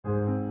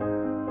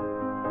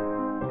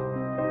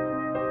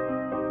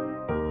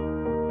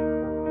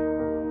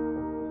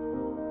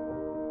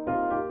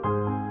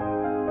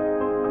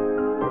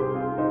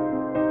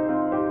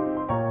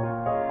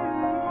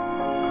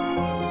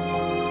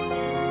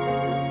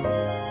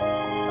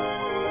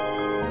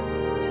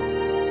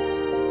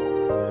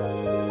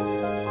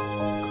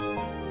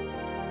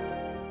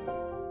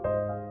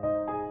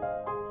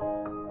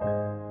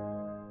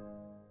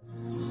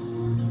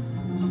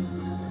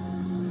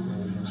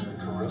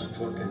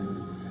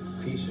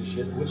piece of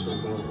shit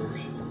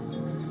whistleblowers.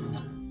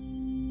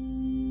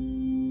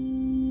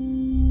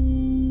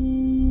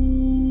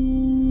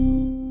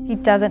 He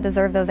doesn't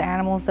deserve those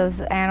animals.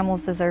 Those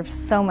animals deserve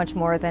so much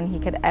more than he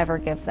could ever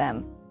give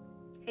them.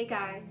 Hey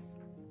guys,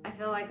 I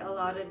feel like a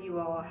lot of you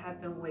all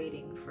have been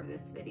waiting for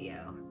this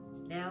video.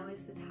 Now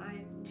is the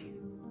time to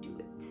do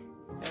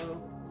it.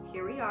 So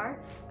here we are.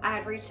 I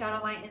had reached out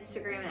on my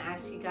Instagram and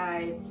asked you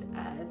guys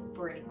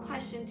for any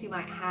questions you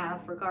might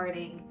have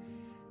regarding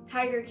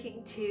Tiger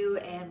King 2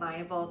 and my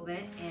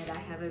involvement, and I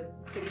have a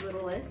pretty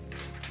little list,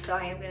 so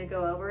I am going to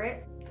go over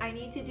it. I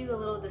need to do a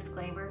little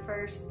disclaimer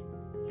first.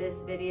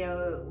 This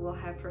video will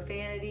have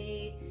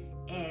profanity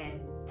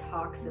and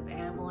talks of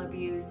animal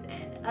abuse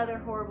and other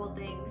horrible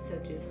things, so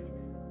just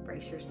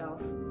brace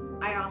yourself.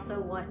 I also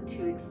want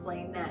to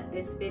explain that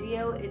this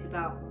video is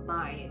about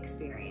my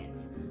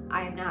experience.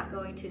 I am not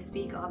going to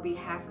speak on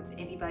behalf of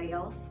anybody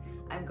else.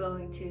 I'm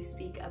going to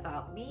speak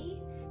about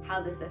me,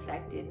 how this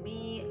affected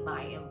me,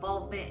 my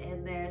involvement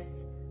in this,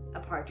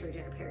 a partridge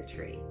in a pear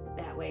tree.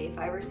 That way, if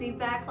I receive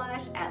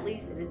backlash, at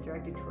least it is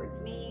directed towards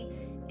me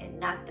and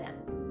not them.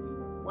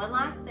 One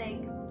last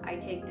thing, I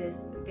take this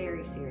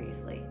very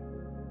seriously.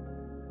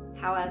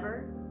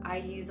 However, I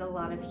use a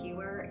lot of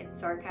humor and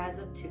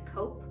sarcasm to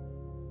cope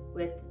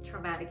with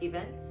traumatic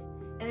events.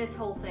 And this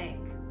whole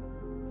thing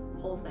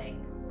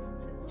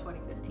since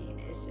 2015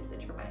 is just a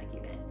traumatic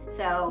event.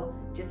 So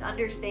just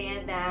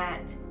understand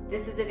that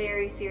this is a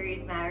very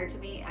serious matter to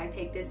me. I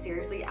take this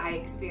seriously. I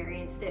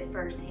experienced it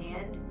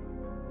firsthand,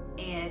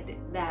 and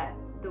that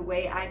the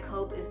way I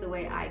cope is the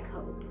way I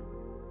cope.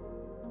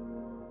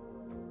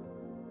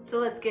 So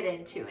let's get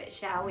into it,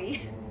 shall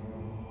we?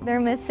 They're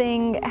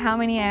missing how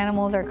many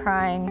animals are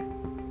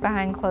crying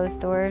behind closed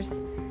doors.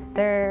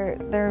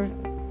 They're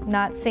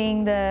not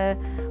seeing the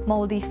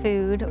moldy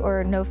food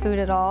or no food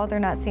at all. They're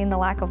not seeing the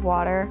lack of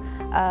water.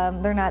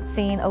 They're not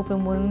seeing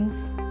open wounds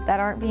that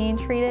aren't being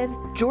treated.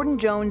 Jordan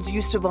Jones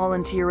used to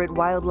volunteer at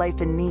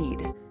Wildlife in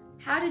Need.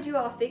 How did you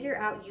all figure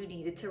out you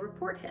needed to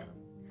report him?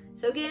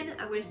 So again,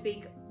 I'm going to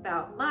speak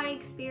about my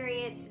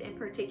experience in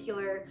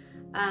particular.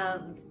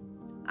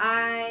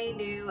 I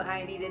knew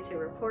I needed to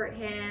report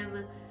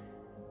him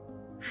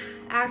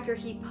after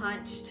he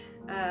punched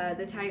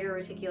the tiger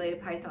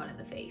reticulated python in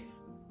the face.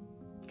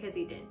 Because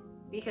he did.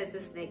 Because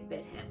the snake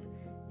bit him.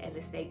 And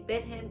the snake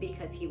bit him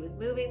because he was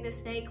moving the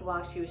snake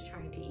while she was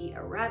trying to eat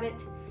a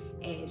rabbit.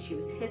 And she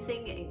was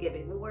hissing and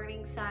giving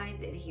warning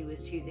signs, and he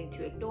was choosing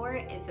to ignore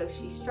it. And so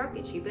she struck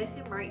and she bit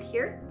him right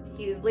here.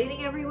 He was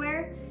bleeding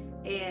everywhere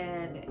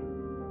and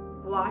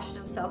washed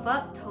himself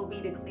up, told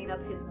me to clean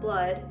up his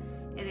blood,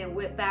 and then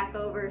went back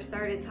over,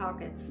 started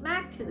talking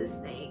smack to the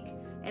snake,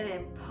 and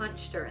then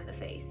punched her in the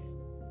face.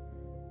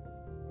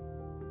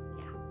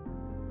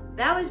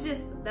 That was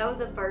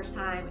the first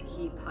time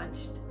he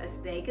punched a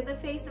snake in the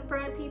face in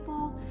front of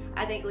people.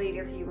 I think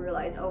later he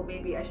realized, oh,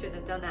 maybe I shouldn't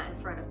have done that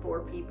in front of 4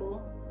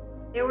 people.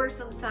 There were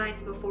some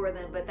signs before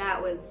then, but that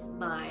was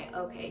my,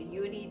 okay,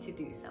 you need to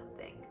do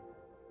something.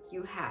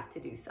 You have to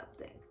do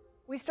something.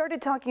 We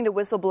started talking to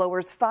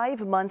whistleblowers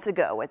 5 months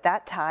ago. At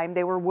that time,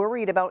 they were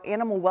worried about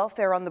animal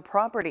welfare on the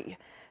property.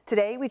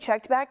 Today, we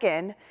checked back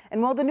in,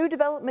 and while the new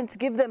developments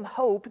give them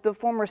hope, the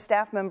former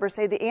staff members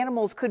say the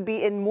animals could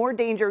be in more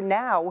danger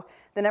now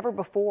than ever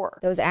before.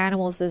 Those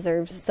animals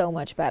deserve so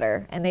much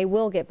better, and they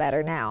will get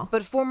better now.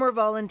 But former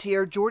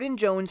volunteer Jordan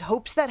Jones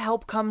hopes that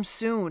help comes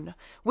soon,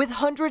 with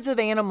hundreds of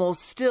animals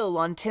still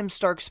on Tim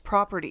Stark's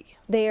property.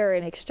 They are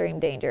in extreme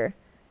danger.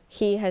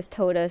 He has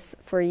told us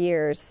for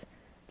years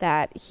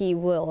that he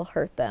will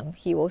hurt them.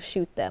 He will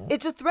shoot them.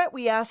 It's a threat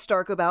we asked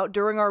Stark about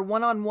during our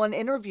one-on-one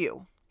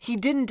interview. He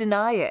didn't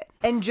deny it,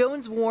 and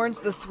Jones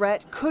warns the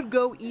threat could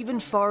go even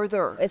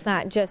farther. It's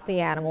not just the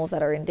animals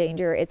that are in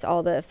danger, it's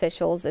all the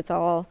officials, it's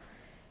all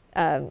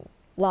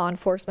law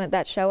enforcement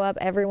that show up.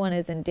 Everyone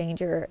is in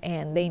danger,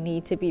 and they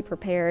need to be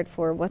prepared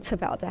for what's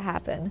about to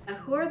happen. Now,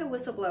 who are the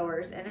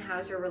whistleblowers, and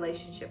how's your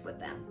relationship with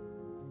them?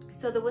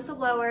 So the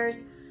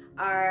whistleblowers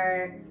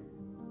are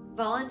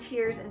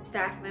volunteers and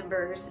staff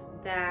members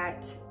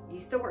that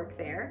used to work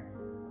there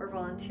or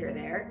volunteer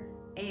there,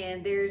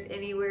 and there's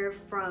anywhere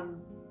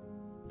from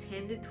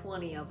 10 to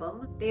 20 of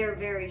them. They are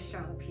very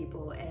strong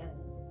people, and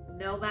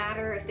no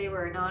matter if they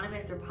were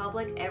anonymous or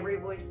public, every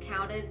voice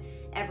counted.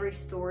 Every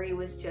story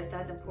was just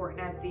as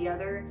important as the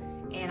other,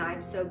 and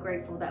I'm so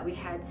grateful that we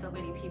had so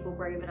many people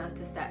brave enough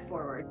to step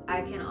forward.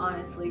 I can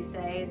honestly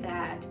say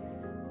that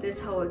this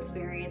whole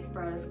experience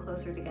brought us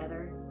closer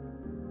together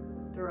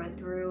through and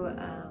through,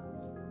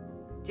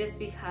 just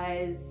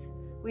because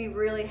we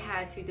really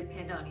had to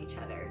depend on each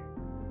other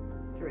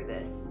through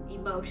this,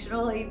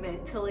 emotionally,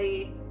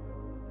 mentally,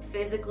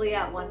 physically.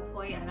 At one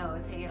point, I know I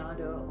was hanging on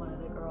to one of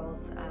the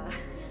girls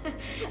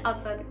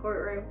outside the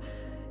courtroom.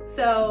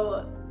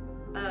 So,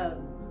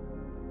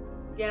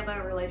 yeah, my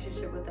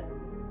relationship with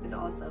them is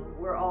awesome.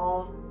 We're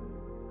all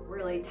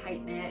really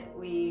tight-knit.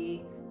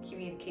 We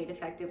communicate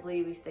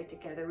effectively. We stick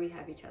together. We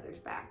have each other's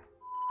back.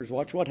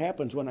 Watch what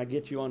happens when I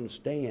get you on the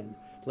stand.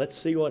 Let's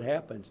see what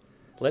happens.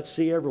 Let's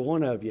see every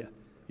one of you.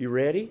 You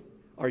ready?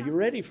 Are you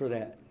ready for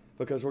that?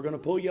 because we're going to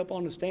pull you up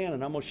on the stand,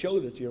 and I'm going to show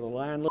that you're the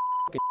lying little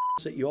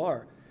that you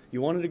are. You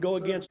wanted to go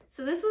against.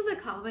 So this was a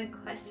common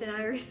question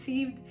I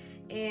received,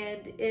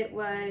 and it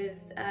was,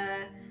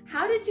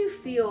 how did you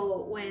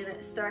feel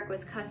when Stark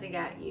was cussing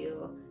at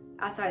you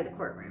outside the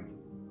courtroom?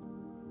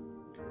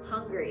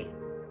 Hungry.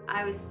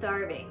 I was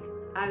starving.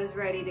 I was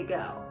ready to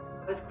go.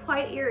 I was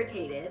quite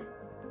irritated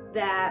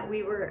that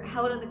we were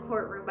held in the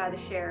courtroom by the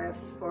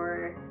sheriffs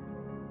for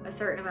a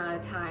certain amount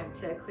of time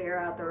to clear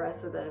out the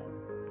rest of the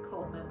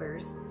cult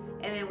members.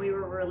 And then we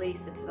were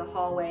released into the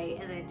hallway,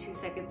 and then 2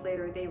 seconds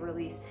later they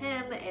released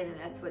him, and then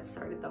that's what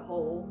started the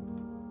whole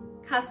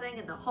cussing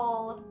in the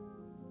hall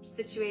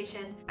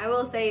situation. I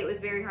will say it was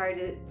very hard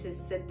to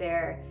sit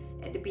there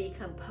and to be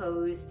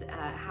composed.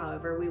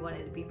 However, we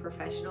wanted to be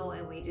professional,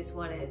 and we just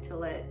wanted to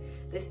let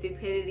the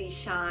stupidity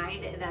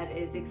shine, and that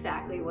is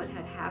exactly what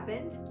had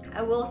happened.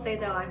 I will say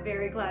though, I'm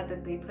very glad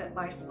that they put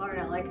my smart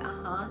aleck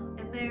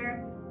in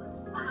there.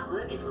 I'm not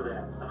ready for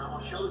that, so I'm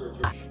gonna show you.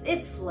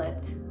 It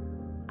slipped.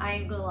 I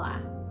ain't gonna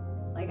lie.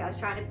 Like, I was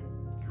trying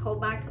to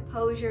hold my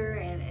composure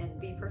and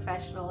be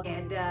professional,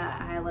 and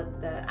I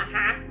let the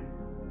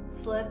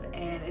slip,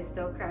 and it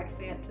still cracks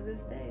me up to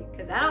this day.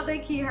 Because I don't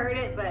think he heard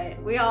it,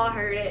 but we all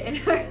heard it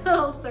in our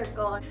little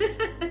circle.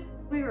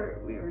 we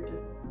were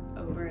just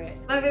over it.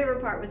 My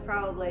favorite part was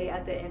probably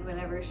at the end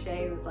whenever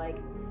Shay was like,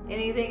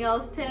 anything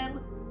else, Tim?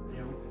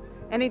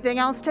 Anything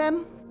else,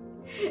 Tim?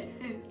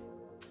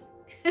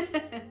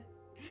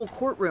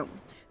 Courtroom.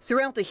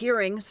 Throughout the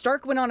hearing,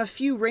 Stark went on a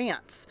few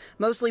rants,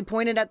 mostly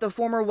pointed at the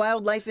former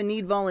Wildlife in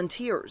Need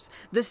volunteers,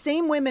 the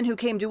same women who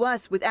came to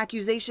us with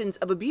accusations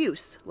of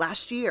abuse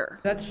last year.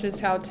 That's just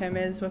how Tim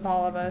is with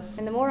all of us.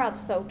 And the more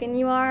outspoken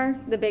you are,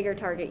 the bigger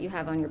target you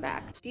have on your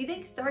back. Do you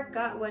think Stark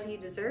got what he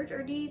deserved,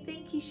 or do you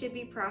think he should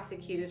be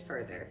prosecuted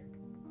further?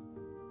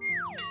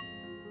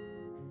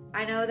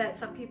 I know that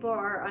some people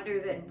are under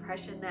the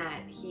impression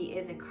that he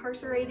is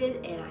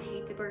incarcerated, and I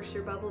hate to burst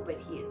your bubble, but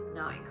he is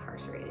not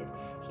incarcerated.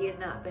 He has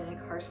not been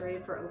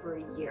incarcerated for over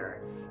a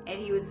year, and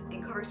he was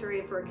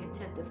incarcerated for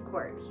contempt of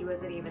court. He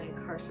wasn't even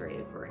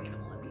incarcerated for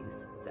animal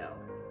abuse. So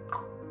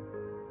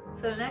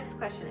the next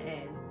question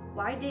is,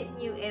 why didn't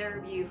you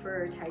interview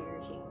for Tiger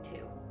King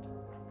 2?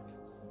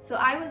 So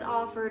I was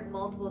offered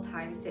multiple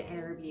times to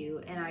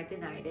interview, and I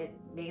denied it,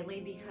 mainly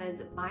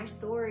because my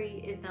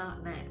story is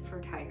not meant for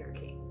Tiger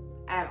King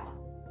at all.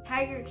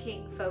 Tiger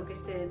King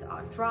focuses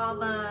on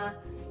drama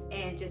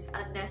and just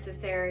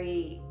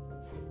unnecessary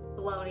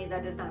baloney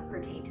that does not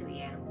pertain to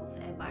the animals,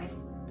 and my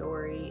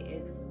story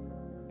is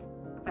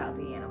about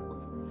the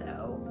animals.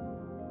 So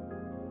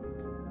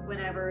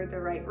whenever the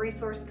right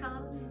resource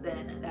comes,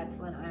 then that's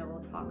when I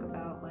will talk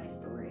about my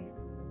story.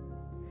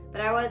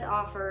 But I was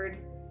offered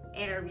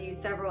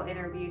several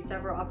interviews,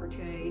 several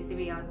opportunities to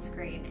be on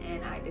screen,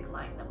 and I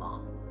declined them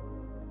all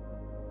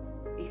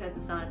because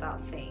it's not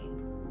about fame.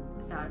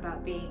 It's not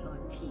about being on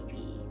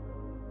TV.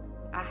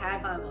 I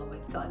had my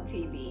moments on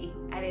TV.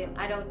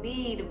 I don't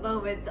need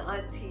moments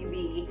on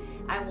TV.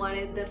 I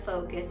wanted the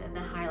focus and the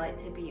highlight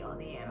to be on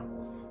the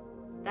animals.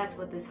 That's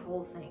what this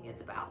whole thing is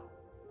about.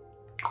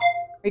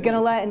 Are you going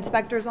to let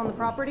inspectors on the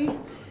property?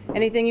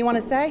 Anything you want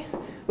to say?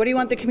 What do you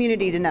want the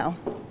community to know?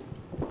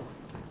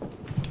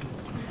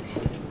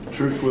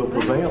 Truth will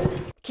prevail.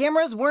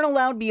 Cameras weren't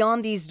allowed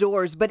beyond these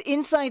doors, but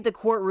inside the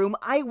courtroom,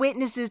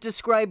 eyewitnesses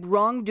described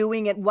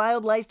wrongdoing at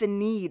Wildlife in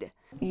Need.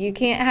 You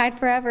can't hide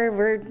forever.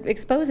 We're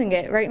exposing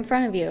it right in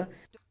front of you.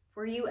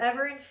 Were you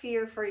ever in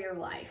fear for your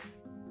life?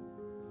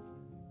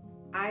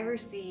 I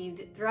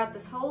received throughout the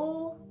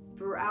whole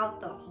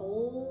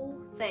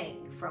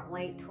thing from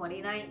late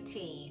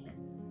 2019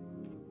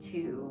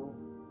 to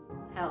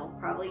hell,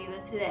 probably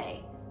even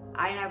today,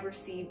 I have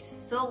received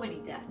so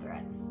many death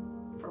threats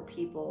from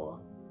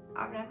people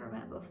I've never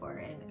met before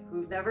and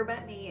who've never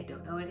met me and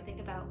don't know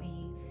anything about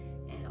me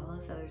and all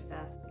this other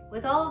stuff.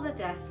 With all of the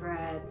death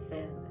threats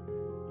and,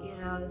 you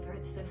know, the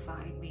threats to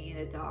find me and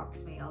to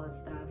dox me, all this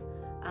stuff,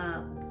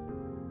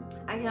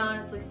 I can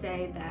honestly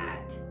say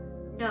that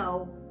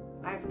no,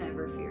 I've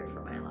never feared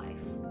for my life.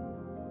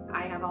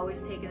 I have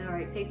always taken the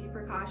right safety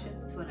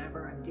precautions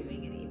whenever I'm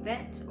doing an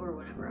event or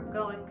whenever I'm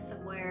going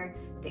somewhere,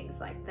 things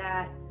like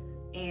that.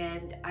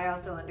 And I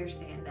also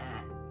understand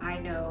that I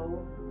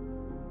know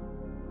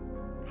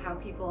how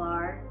people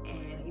are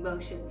and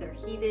emotions are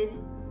heated,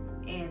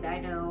 and I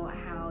know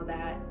how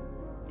that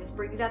just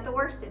brings out the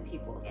worst in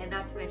people. And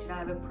not to mention I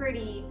have a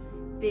pretty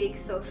big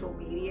social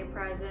media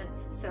presence,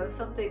 so if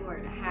something were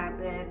to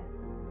happen,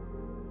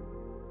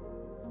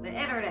 the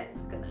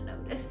internet's gonna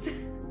notice.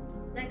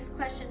 Next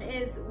question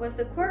is, was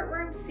the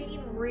courtroom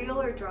scene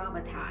real or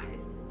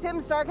dramatized?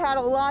 Tim Stark had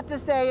a lot to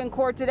say in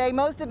court today,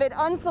 most of it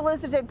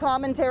unsolicited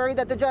commentary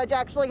that the judge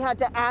actually had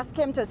to ask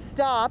him to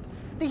stop.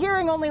 The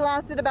hearing only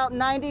lasted about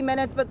 90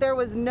 minutes, but there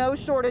was no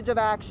shortage of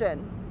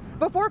action.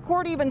 Before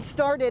court even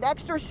started,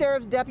 extra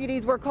sheriff's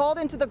deputies were called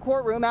into the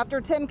courtroom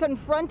after Tim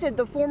confronted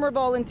the former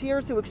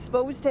volunteers who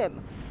exposed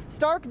him.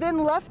 Stark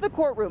then left the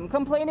courtroom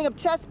complaining of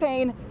chest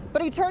pain,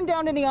 but he turned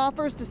down any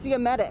offers to see a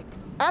medic.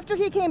 After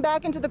he came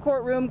back into the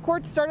courtroom,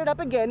 court started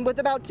up again with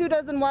about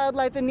 24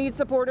 wildlife in need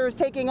supporters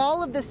taking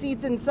all of the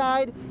seats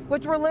inside,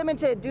 which were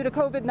limited due to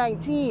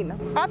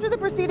COVID-19. After the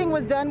proceeding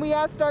was done, we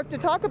asked Stark to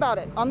talk about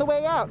it on the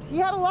way out. He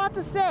had a lot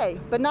to say,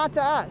 but not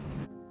to us.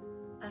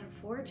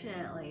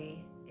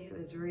 Unfortunately, it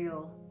was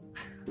real.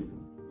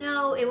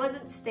 No, it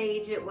wasn't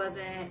staged, it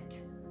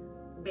wasn't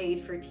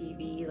made for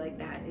TV. Like,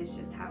 that is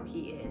just how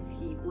he is.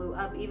 He blew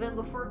up even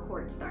before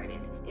court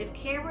started. If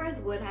cameras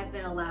would have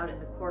been allowed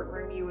in the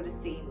courtroom, you would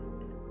have seen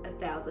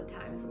 1,000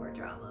 times more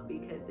drama,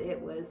 because it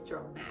was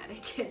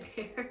dramatic in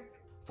there.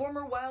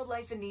 Former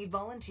Wildlife in Need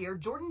volunteer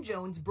Jordan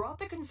Jones brought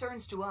the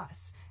concerns to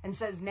us and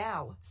says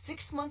now,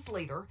 6 months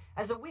later,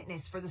 as a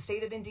witness for the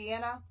state of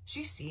Indiana,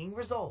 she's seeing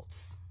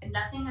results.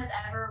 Nothing has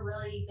ever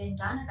really been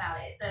done about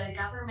it. The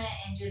government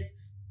and just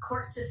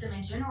court system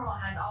in general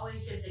has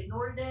always just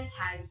ignored this,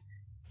 has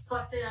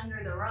swept it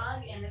under the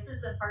rug, and this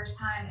is the first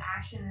time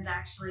action is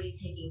actually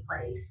taking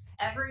place.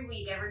 Every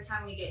week, every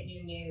time we get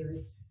new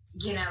news,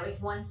 you know,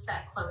 it's one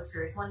step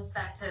closer. It's one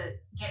step to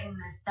getting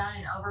this done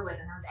and over with,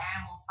 and those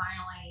animals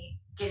finally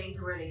getting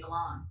to where they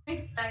belong. I'm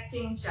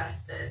expecting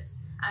justice.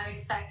 I'm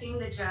expecting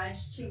the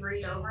judge to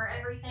read over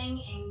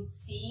everything and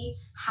see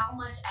how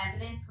much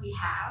evidence we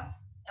have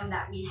and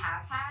that we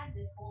have had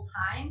this whole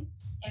time,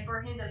 and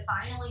for him to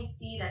finally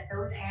see that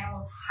those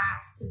animals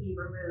have to be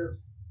removed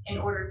in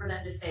order for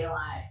them to stay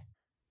alive.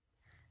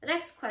 The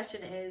next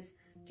question is,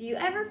 do you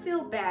ever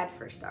feel bad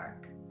for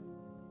Stark?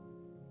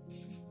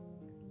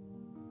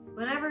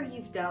 Whenever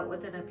you've dealt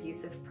with an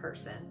abusive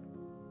person,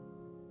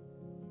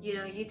 you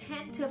know, you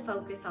tend to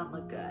focus on the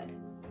good.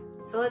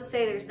 So let's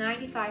say there's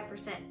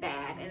 95%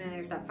 bad, and then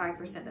there's that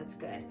 5% that's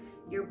good.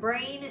 Your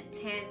brain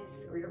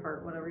tends, or your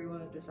heart, whatever you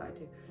want to decide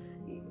to,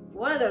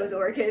 one of those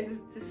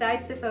organs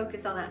decides to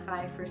focus on that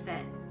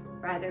 5%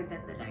 rather than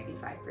the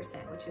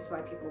 95%, which is why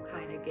people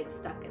kind of get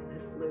stuck in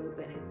this loop,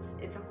 and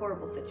it's a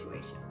horrible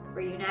situation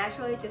where you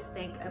naturally just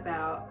think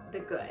about the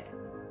good.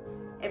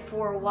 And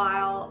for a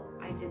while,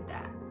 I did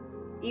that.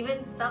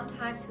 Even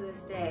sometimes to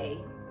this day,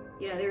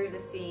 you know, there was a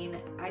scene,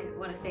 I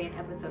want to say in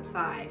episode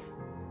 5,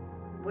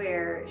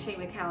 where Shane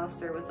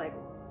McAllister was like,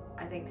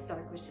 I think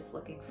Stark was just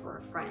looking for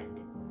a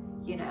friend,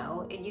 you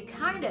know? And you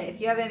kind of,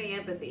 if you have any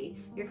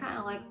empathy, you're kind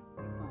of like,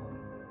 oh.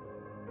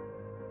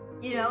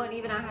 You know, and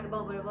even I had a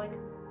moment of like,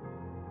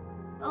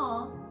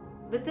 oh.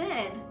 But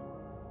then,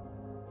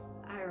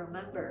 I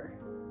remember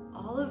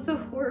all of the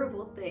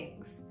horrible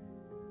things,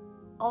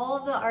 all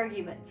of the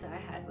arguments I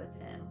had with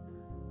him,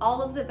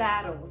 all of the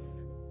battles,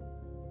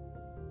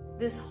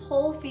 this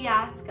whole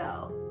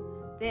fiasco,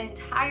 the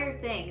entire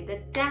thing, the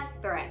death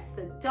threats,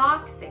 the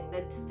doxing,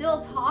 the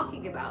still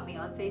talking about me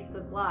on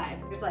Facebook Live.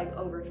 There's like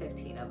over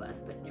 15 of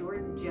us, but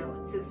Jordan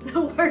Jones is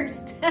the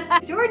worst.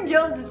 Jordan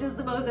Jones is just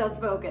the most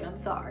outspoken. I'm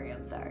sorry.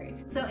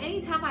 So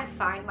anytime I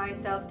find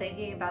myself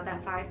thinking about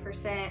that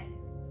 5%,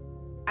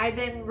 I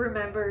then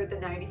remember the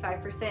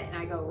 95% and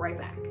I go right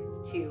back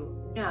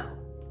to, no,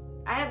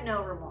 I have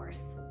no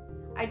remorse.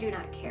 I do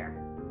not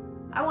care.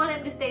 I want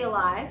him to stay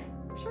alive,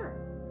 sure.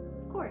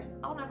 Of course,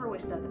 I'll never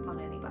wish death upon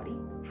anybody.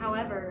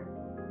 However,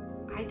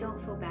 I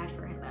don't feel bad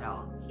for him at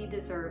all. He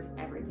deserves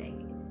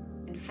everything.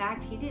 In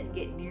fact, he didn't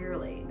get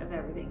nearly of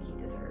everything he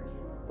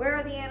deserves. Where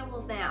are the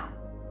animals now?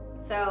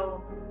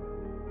 So,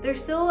 there's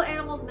still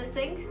animals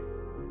missing.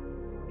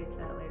 We'll get to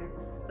that later.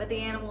 But the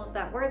animals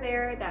that were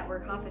there, that were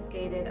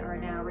confiscated, are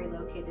now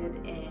relocated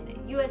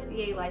in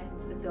USDA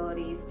licensed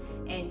facilities,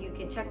 and you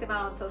can check them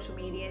out on social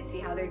media and see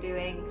how they're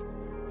doing.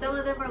 Some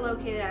of them are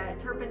located at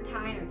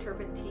Turpentine or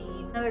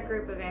Turpentine. Another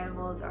group of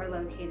animals are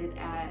located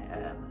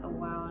at a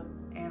wild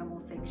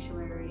animal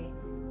sanctuary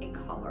in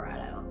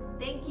Colorado.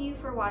 Thank you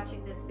for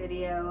watching this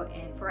video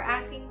and for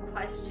asking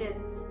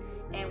questions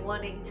and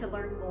wanting to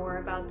learn more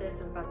about this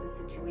and about the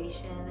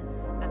situation.